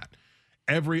to win that.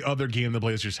 Every other game the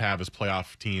Blazers have is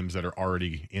playoff teams that are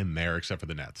already in there, except for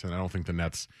the Nets. And I don't think the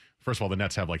Nets. First of all, the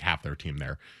Nets have like half their team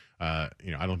there. I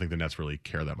don't think the Nets really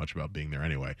care that much about being there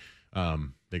anyway.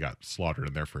 They got slaughtered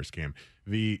in their first game. I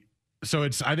think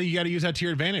you got to use that to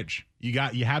your advantage.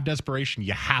 You have desperation.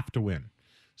 You have to win.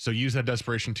 So use that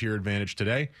desperation to your advantage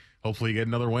today. Hopefully you get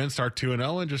another win, start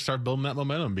 2-0, and just start building that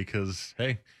momentum because,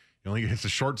 hey, it's a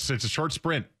short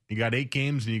sprint. You got 8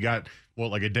 games, and you got,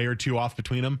 like a day or two off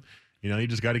between them. You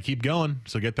just got to keep going.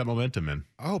 So get that momentum in.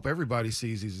 I hope everybody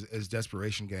sees these as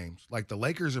desperation games. Like the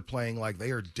Lakers are playing like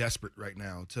they are desperate right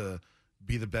now to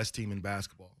be the best team in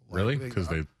basketball. Really? Because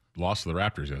they lost to the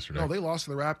Raptors yesterday. No, they lost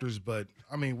to the Raptors, but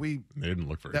I mean, they didn't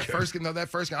look very good. That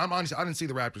first game. I'm honest. I didn't see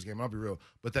the Raptors game. I'll be real.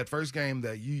 But that first game,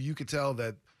 that you could tell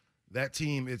that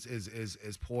team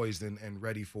is poised and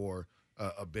ready for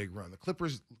a big run. The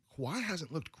Clippers, Kawhi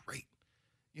hasn't looked great.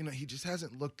 He just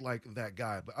hasn't looked like that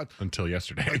guy. But until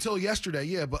yesterday. Until yesterday,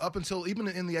 yeah. But up until even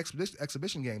in the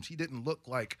exhibition games, he didn't look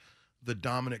like the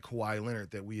dominant Kawhi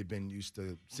Leonard that we had been used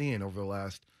to seeing over the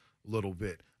last little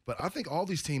bit. But I think all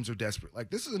these teams are desperate. Like,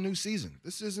 this is a new season.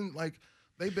 This isn't like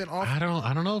they've been off. I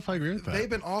don't know if I agree with that. They've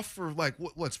been off for like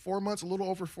what's 4 months, a little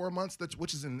over 4 months.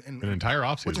 Which is an entire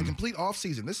offseason. Which is a complete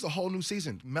offseason. This is a whole new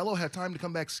season. Melo had time to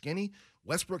come back skinny.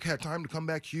 Westbrook had time to come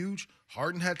back huge.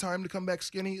 Harden had time to come back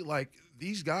skinny. Like,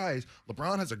 these guys,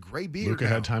 LeBron has a gray beard. Luka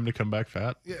had time to come back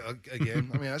fat. Yeah, again.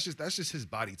 I mean, that's just his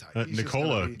body type.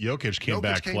 Nikola Jokic came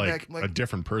back like a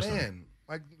different person. Man,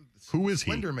 like, who is he?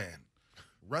 Slender man,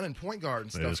 running point guard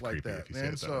and stuff like that,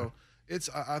 man. So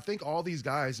I think all these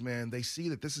guys, man, they see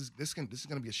that this is going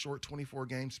to be a short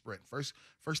 24-game sprint.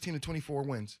 First team to 24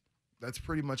 wins. That's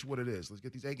pretty much what it is. Let's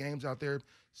get these 8 games out there,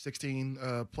 16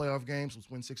 playoff games.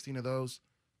 Let's win 16 of those.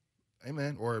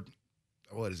 Amen. Or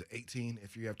what is it, 18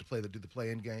 if you have to do the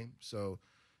play-in game. So,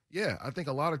 yeah, I think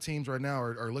a lot of teams right now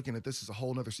are looking at this as a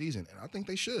whole nother season, and I think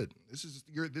they should. This is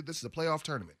a playoff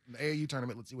tournament, an AAU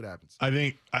tournament. Let's see what happens. I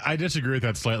think I disagree with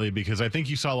that slightly because I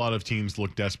think you saw a lot of teams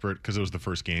look desperate because it was the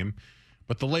first game,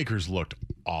 but the Lakers looked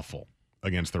awful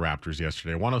against the Raptors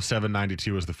yesterday.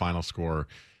 107-92 was the final score.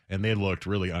 And they looked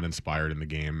really uninspired in the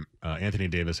game. Anthony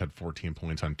Davis had 14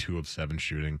 points on 2 of 7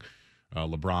 shooting.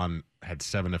 LeBron had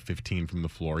 7 of 15 from the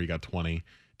floor. He got 20.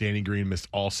 Danny Green missed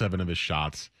all 7 of his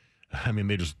shots. I mean,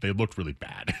 they looked really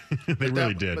bad. They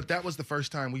really did. But that was the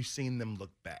first time we've seen them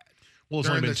look bad. Well, it's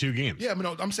only been 2 games. Yeah, but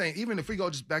no, I'm saying even if we go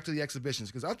just back to the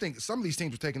exhibitions, because I think some of these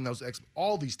teams were taking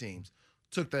all these teams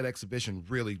took that exhibition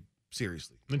really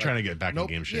seriously. They're trying to get back in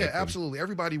game shape. Yeah, absolutely.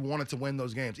 Everybody wanted to win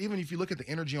those games. Even if you look at the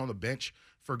energy on the bench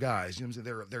for guys, you know what I'm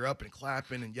saying? They're up and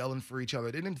clapping and yelling for each other.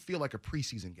 It didn't feel like a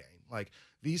preseason game. Like,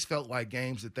 these felt like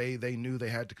games that they knew they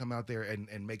had to come out there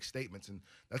and make statements, and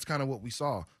that's kind of what we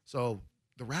saw. So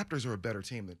the Raptors are a better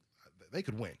team that they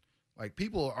could win. Like,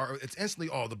 it's instantly,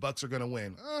 the Bucks are going to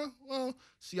win. Well,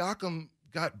 Siakam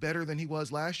got better than he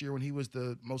was last year when he was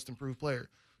the most improved player.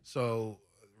 So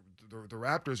the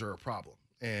Raptors are a problem.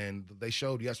 And they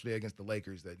showed yesterday against the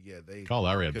Lakers that Kyle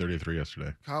Lowry had 33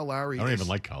 yesterday. Kyle Lowry, I don't even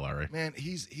like Kyle Lowry. Man,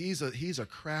 he's a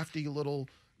crafty little,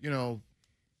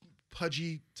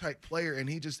 pudgy type player, and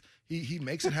he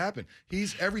makes it happen.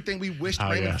 He's everything we wished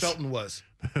Raymond Felton was.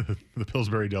 The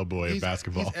Pillsbury Del Boy of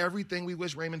basketball. He's everything we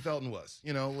wish Raymond Felton was.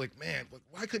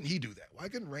 Why couldn't he do that? Why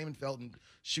couldn't Raymond Felton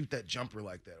shoot that jumper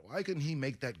like that? Why couldn't he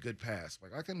make that good pass?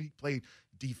 Why couldn't he play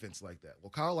defense like that? Well,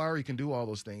 Kyle Lowry can do all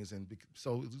those things, and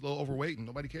so he's a little overweight, and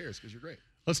nobody cares because you're great.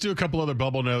 Let's do a couple other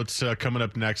bubble notes coming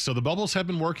up next. So the bubbles have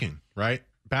been working, right?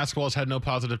 Basketball has had no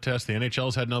positive tests. The NHL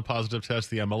has had no positive tests.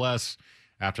 The MLS,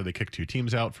 after they kicked 2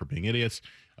 teams out for being idiots,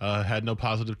 had no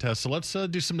positive tests. So let's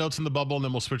do some notes in the bubble, and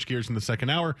then we'll switch gears in the second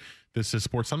hour. This is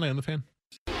Sports Sunday on The Fan.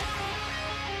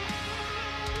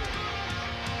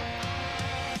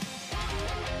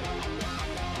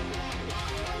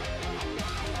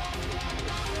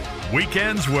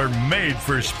 Weekends were made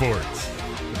for sports.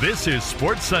 This is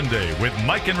Sports Sunday with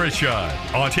Mike and Rashad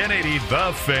on 1080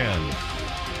 The Fan.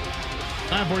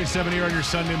 9:47 here on your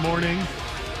Sunday morning.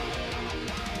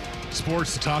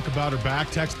 Sports to talk about are back.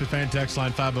 Text the Fan text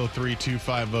line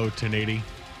 503-250-1080.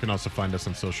 You can also find us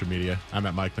on social media. I'm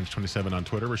at MikeLynch27 on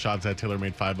Twitter. Rashad's at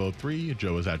TaylorMade503.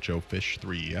 Joe is at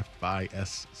JoeFish3,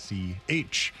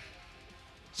 F-I-S-C-H.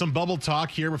 Some bubble talk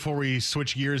here before we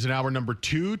switch gears in hour number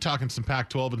 2, talking some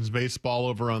Pac-12 and baseball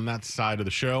over on that side of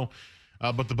the show.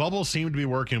 But the bubble seemed to be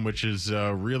working, which is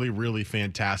really, really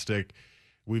fantastic.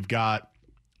 We've got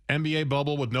NBA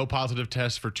bubble with no positive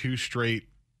tests for 2 straight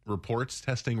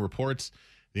testing reports.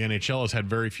 The NHL has had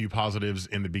very few positives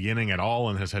in the beginning at all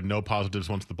and has had no positives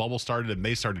once the bubble started, and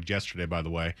they started yesterday, by the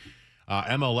way.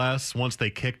 MLS, once they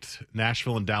kicked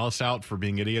Nashville and Dallas out for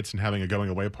being idiots and having a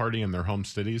going-away party in their home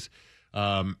cities,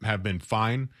 have been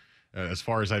fine. As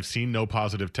far as I've seen, no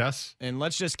positive tests. And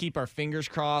let's just keep our fingers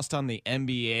crossed on the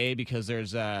NBA because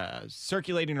there's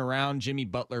circulating around Jimmy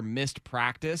Butler missed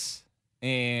practice.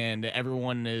 And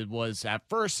everyone was at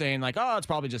first saying, like, oh, it's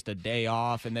probably just a day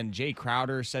off. And then Jay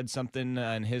Crowder said something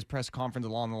in his press conference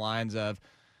along the lines of,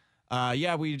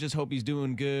 yeah, we just hope he's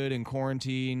doing good in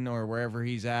quarantine or wherever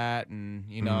he's at. And,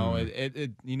 you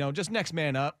know, just next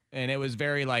man up. And it was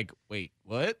very like, wait,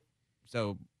 what?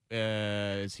 So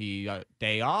is he a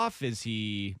day off? Is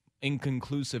he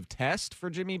inconclusive test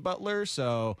for Jimmy Butler?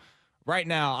 So right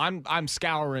now, I'm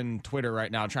scouring Twitter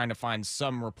right now trying to find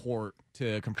some report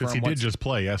to confirm. Because he did just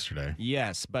play yesterday.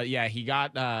 Yes, but yeah,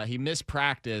 he missed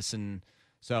practice, and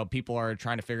so people are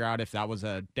trying to figure out if that was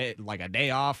a day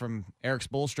off from Erik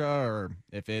Spoelstra or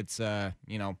if it's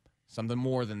something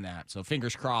more than that. So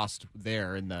fingers crossed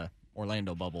there in the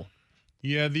Orlando bubble.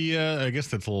 Yeah, I guess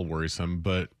that's a little worrisome,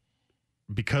 but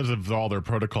because of all their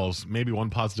protocols, maybe one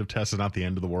positive test is not the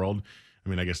end of the world. I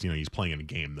mean, I guess, he's playing in a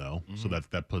game, though, so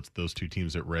that puts those 2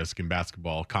 teams at risk in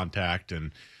basketball, contact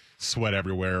and sweat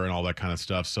everywhere and all that kind of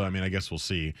stuff. So, I mean, I guess we'll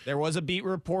see. There was a beat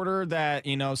reporter that,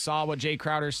 saw what Jay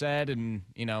Crowder said and,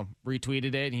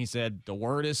 retweeted it. And he said, the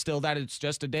word is still that it's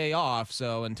just a day off.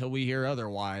 So until we hear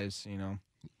otherwise,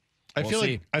 I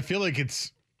feel like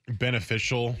it's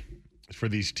beneficial for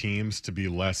these teams to be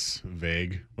less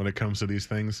vague when it comes to these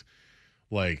things.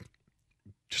 Like,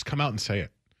 just come out and say it.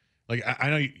 Like,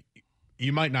 I know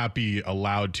you might not be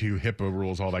allowed to, HIPAA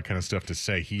rules, all that kind of stuff, to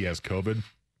say he has COVID.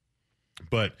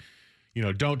 But,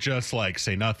 don't just,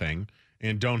 say nothing.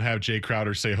 And don't have Jay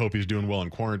Crowder say, hope he's doing well in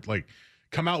quarantine. Like,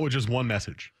 come out with just one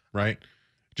message, right?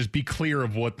 Just be clear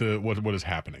of what is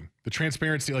happening. The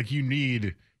transparency,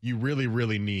 you really,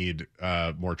 really need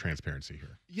more transparency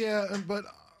here. Yeah, but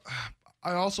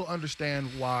I also understand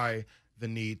why the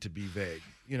need to be vague.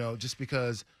 Just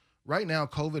because right now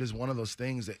COVID is one of those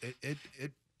things that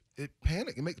it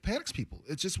panics people.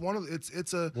 It's just one of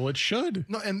it's a well, it should.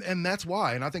 No, and that's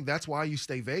why. And I think that's why you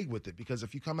stay vague with it, because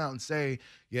if you come out and say,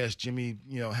 yes, Jimmy,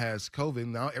 has COVID,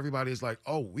 now everybody is like,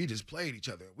 oh, we just played each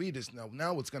other. We just know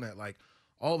now what's gonna,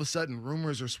 all of a sudden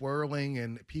rumors are swirling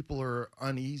and people are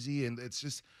uneasy, and it's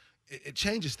just it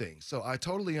changes things. So I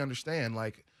totally understand.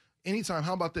 Anytime,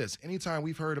 how about this? Anytime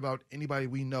we've heard about anybody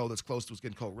we know that's close to us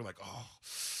getting COVID, we're like, oh,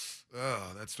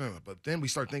 that's true. But then we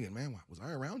start thinking, man, was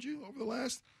I around you over the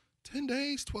last 10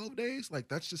 days, 12 days?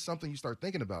 That's just something you start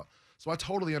thinking about. So I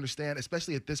totally understand,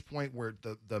 especially at this point where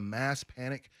the mass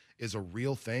panic is a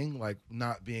real thing,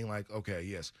 not being like, okay,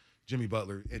 yes, Jimmy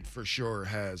Butler, it for sure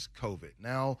has COVID.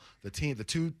 Now how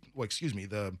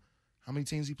many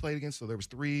teams he played against? So there was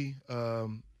 3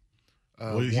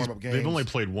 warm-up games. They've only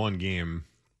played 1 game.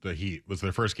 The Heat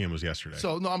their first game was yesterday.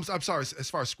 So no, I'm sorry.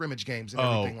 As far as scrimmage games and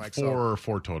everything,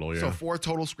 four total. Yeah. So 4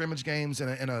 total scrimmage games in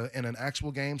an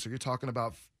actual game. So you're talking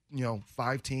about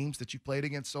 5 teams that you played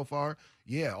against so far.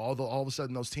 Yeah, all of a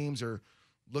sudden those teams are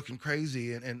looking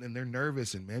crazy and they're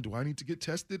nervous and, man, do I need to get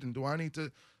tested and do I need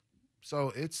to?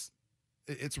 So it's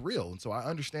real, and so I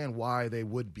understand why they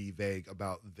would be vague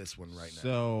about this one right now.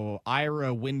 So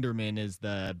Ira Winderman is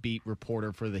the beat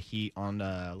reporter for the Heat on,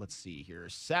 let's see here,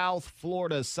 South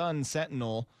Florida Sun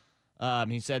Sentinel.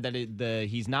 He said that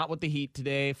he's not with the Heat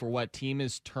today for what team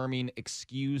is terming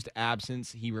excused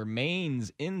absence. He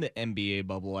remains in the NBA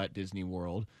bubble at Disney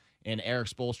World, and Erik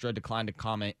Spoelstra declined to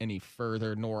comment any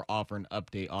further nor offer an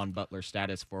update on Butler's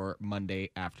status for Monday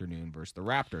afternoon versus the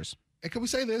Raptors. And can we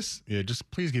say this? Yeah, just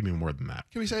please give me more than that.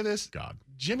 Can we say this? God.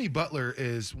 Jimmy Butler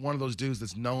is one of those dudes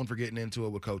that's known for getting into it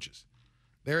with coaches.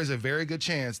 There is a very good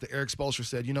chance that Erik Spoelstra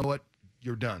said, you know what?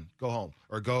 You're done. Go home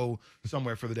or go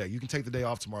somewhere for the day. You can take the day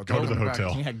off tomorrow. Go to the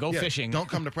hotel. Yeah, go fishing. Don't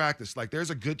come to practice.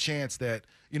 There's a good chance that,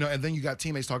 and then you got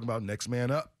teammates talking about next man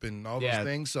up and all those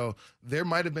things. So there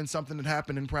might have been something that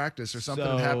happened in practice or something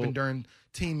that happened during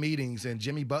team meetings. And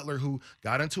Jimmy Butler, who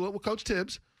got into it with Coach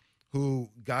Tibbs, who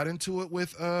got into it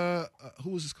with who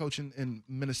was his coach in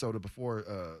Minnesota before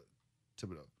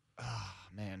Thibodeau? Oh,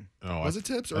 man. Was it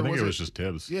Tibbs? I think it was just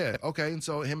Tibbs. Yeah. Okay. And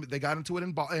so they got into it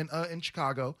in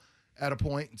Chicago, at a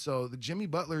point. So the Jimmy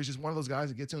Butler is just one of those guys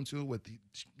that gets into it with,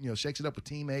 shakes it up with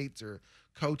teammates or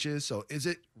coaches. So is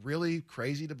it really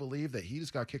crazy to believe that he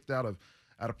just got kicked out of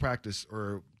practice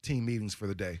or team meetings for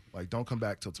the day? Like, don't come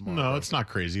back till tomorrow. No, it's not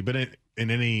crazy. But in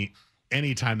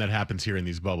any time that happens here in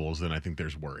these bubbles, then I think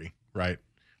there's worry, right?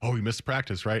 Oh, he missed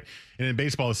practice, right? And in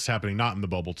baseball, this is happening not in the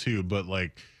bubble too, but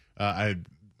like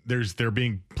players are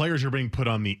being put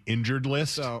on the injured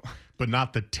list, but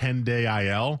not the 10-day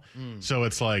IL. So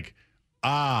it's like,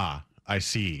 I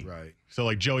see. Right. So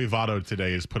like Joey Votto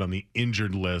today is put on the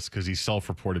injured list because he's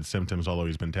self-reported symptoms, although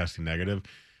he's been testing negative.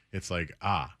 It's like,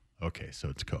 okay, so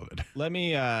it's COVID. Let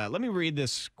me read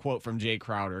this quote from Jay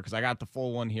Crowder because I got the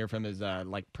full one here from his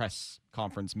press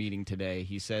conference meeting today.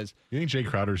 He says, "You think Jay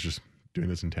Crowder's just doing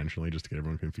this intentionally just to get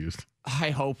everyone confused?" I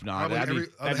hope not.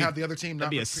 Have the other team not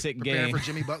be a sick preparing game for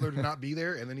Jimmy Butler to not be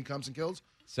there, and then he comes and kills.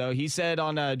 So he said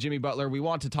on Jimmy Butler, we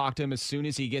want to talk to him as soon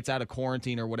as he gets out of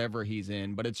quarantine or whatever he's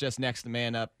in, but it's just next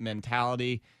man up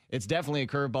mentality. It's definitely a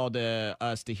curveball to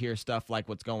us to hear stuff like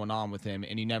what's going on with him,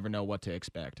 and you never know what to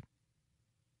expect.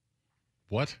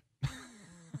 What?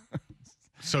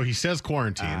 So he says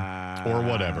quarantine or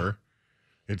whatever.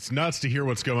 It's nuts to hear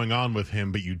what's going on with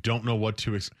him, but you don't know what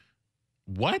to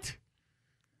what?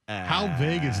 How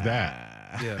vague is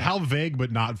that? Yeah. How vague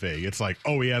but not vague? It's like,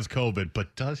 he has COVID,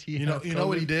 but does he have COVID? You know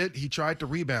what he did? He tried to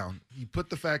rebound. He put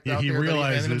the fact out he there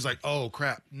realized and then he was like, oh,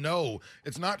 crap. No,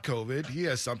 it's not COVID. He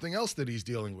has something else that he's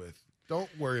dealing with. Don't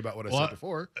worry about what I said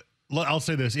before. I'll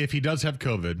say this. If he does have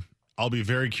COVID, I'll be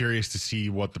very curious to see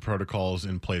what the protocols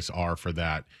in place are for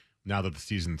that now that the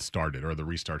season started or the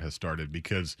restart has started.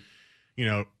 Because,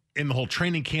 in the whole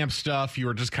training camp stuff, you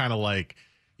were just kind of like,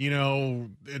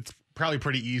 it's probably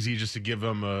pretty easy just to give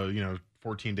them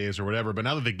 14 days or whatever. But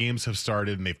now that the games have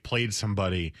started and they've played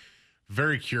somebody,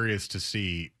 very curious to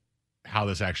see how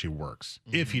this actually works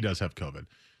if he does have COVID.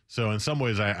 So in some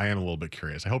ways, I am a little bit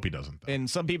curious. I hope he doesn't, though. And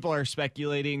some people are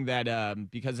speculating that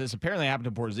because this apparently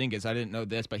happened to Porzingis, I didn't know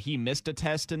this, but he missed a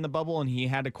test in the bubble and he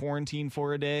had to quarantine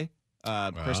for a day.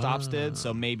 Kristaps did.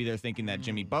 So maybe they're thinking that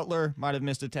Jimmy Butler might have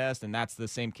missed a test, and that's the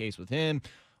same case with him.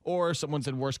 Or someone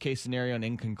said worst case scenario, an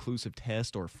inconclusive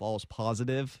test or false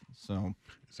positive. So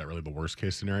is that really the worst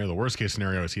case scenario? The worst case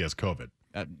scenario is he has COVID.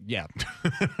 Yeah.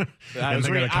 I was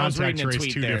reading a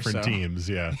tweet two different teams.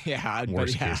 Yeah. Yeah.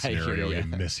 Worst case scenario,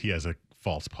 he has a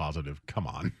false positive. Come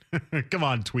on. Come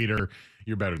on, tweeter.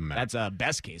 You're better than that. That's a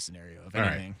best case scenario, if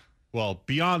anything. Right. Well,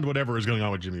 beyond whatever is going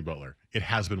on with Jimmy Butler, it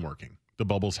has been working. The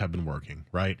bubbles have been working,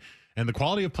 right? And the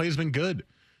quality of play has been good.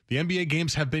 The NBA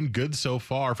games have been good so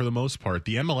far for the most part.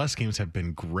 The MLS games have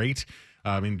been great.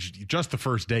 I mean, just the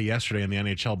first day yesterday in the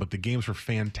NHL, but the games were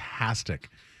fantastic.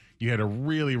 You had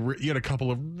a couple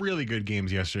of really good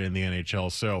games yesterday in the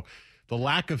NHL. So the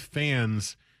lack of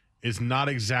fans is not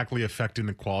exactly affecting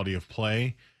the quality of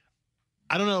play.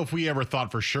 I don't know if we ever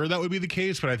thought for sure that would be the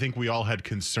case, but I think we all had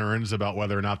concerns about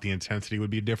whether or not the intensity would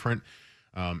be different.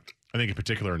 I think in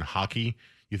particular in hockey,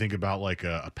 you think about like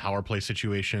a power play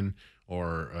situation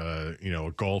or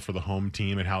a goal for the home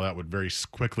team and how that would very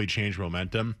quickly change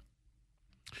momentum.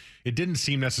 It didn't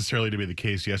seem necessarily to be the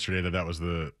case yesterday that was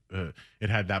it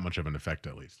had that much of an effect,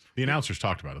 at least. The announcers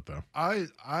talked about it, though.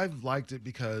 I've liked it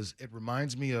because it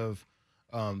reminds me of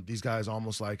these guys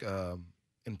almost like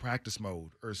in practice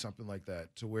mode or something like that,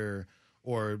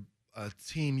 or a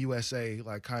Team USA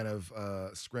like kind of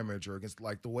scrimmage or against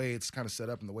like the way it's kind of set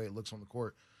up and the way it looks on the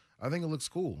court. I think it looks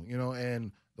cool,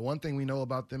 and the one thing we know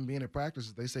about them being at practice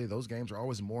is they say those games are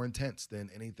always more intense than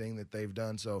anything that they've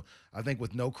done. So I think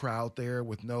with no crowd there,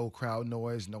 with no crowd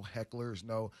noise, no hecklers,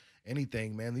 no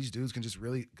anything, man, these dudes can just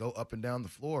really go up and down the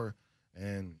floor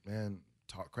and, man,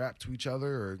 talk crap to each other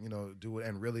or, do it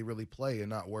and really, really play and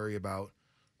not worry about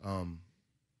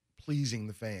pleasing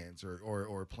the fans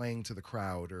or playing to the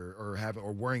crowd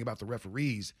or worrying about the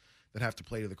referees that have to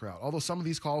play to the crowd. Although some of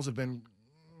these calls have been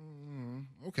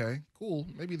okay, cool.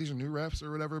 Maybe these are new refs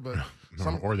or whatever, but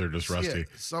or they're just rusty. Yeah,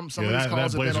 some of these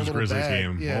calls have been a little Grizzlies bad.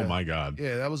 Game. Yeah. Oh my God.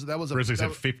 Yeah, that was Grizzlies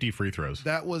had 50 free throws.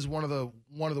 That was one of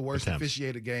the worst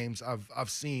officiated games I've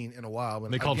seen in a while.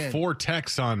 And they called 4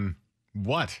 techs on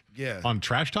what? Yeah. On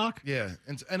Trash Talk? Yeah.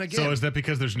 And again, so is that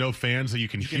because there's no fans that you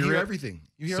can hear everything?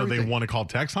 You hear so everything. They want to call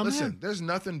techs on Listen, that? there's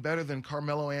nothing better than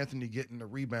Carmelo Anthony getting a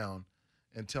rebound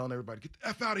and telling everybody, get the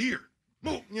F out of here.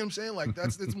 Move. You know what I'm saying? Like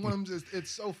it's one of them. It's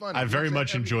so funny. I very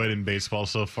much enjoyed in baseball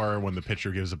so far when the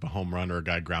pitcher gives up a home run or a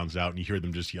guy grounds out and you hear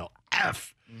them just yell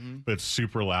F, but it's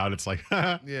super loud. It's like,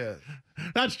 yeah,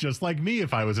 that's just like me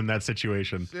if I was in that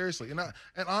situation. Seriously, and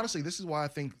honestly, this is why I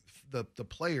think the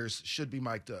players should be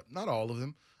mic'd up. Not all of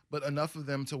them, but enough of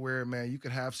them to where, man, you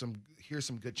could hear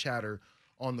some good chatter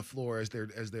on the floor as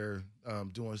they're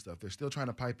doing stuff. They're still trying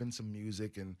to pipe in some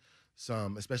music and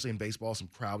some, especially in baseball, some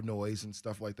crowd noise and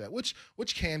stuff like that, which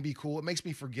can be cool. It makes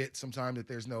me forget sometimes that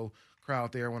there's no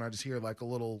crowd there when I just hear like a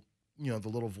little, the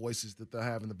little voices that they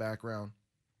have in the background.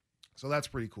 So that's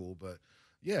pretty cool. But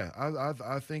yeah,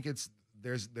 I think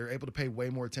they're able to pay way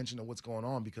more attention to what's going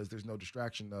on because there's no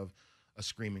distraction of a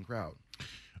screaming crowd.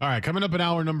 All right, coming up in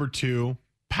hour number 2,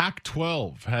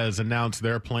 Pac-12 has announced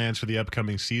their plans for the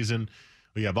upcoming season.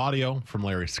 We have audio from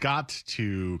Larry Scott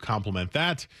to complement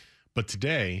that. But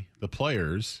today, the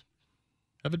players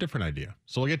have a different idea.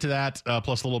 So we'll get to that,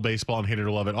 plus a little baseball and hate it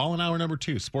or love it, all in hour number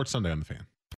 2, Sports Sunday on the Fan.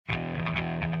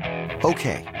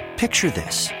 Okay, picture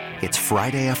this. It's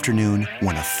Friday afternoon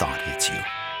when a thought hits you.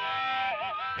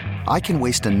 I can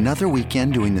waste another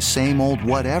weekend doing the same old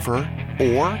whatever,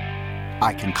 or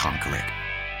I can conquer it.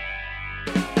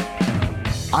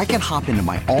 I can hop into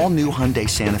my all-new Hyundai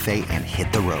Santa Fe and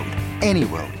hit the road. Any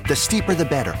road. The steeper, the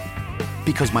better.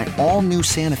 Because my all-new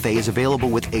Santa Fe is available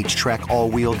with H-Track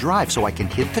all-wheel drive, so I can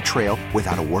hit the trail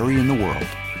without a worry in the world.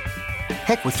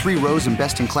 Heck, with 3 rows and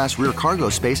best-in-class rear cargo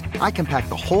space, I can pack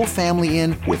the whole family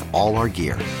in with all our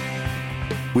gear.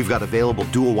 We've got available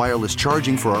dual wireless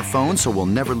charging for our phones, so we'll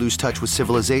never lose touch with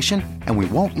civilization, and we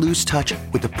won't lose touch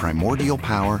with the primordial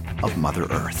power of Mother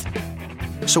Earth.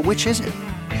 So which is it?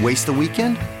 Waste the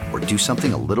weekend or do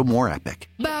something a little more epic?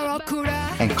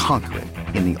 And conquer it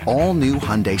in the all-new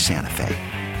Hyundai Santa Fe.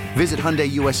 Visit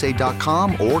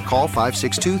HyundaiUSA.com or call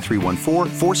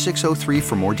 562-314-4603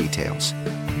 for more details.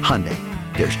 Hyundai,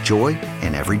 there's joy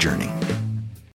in every journey.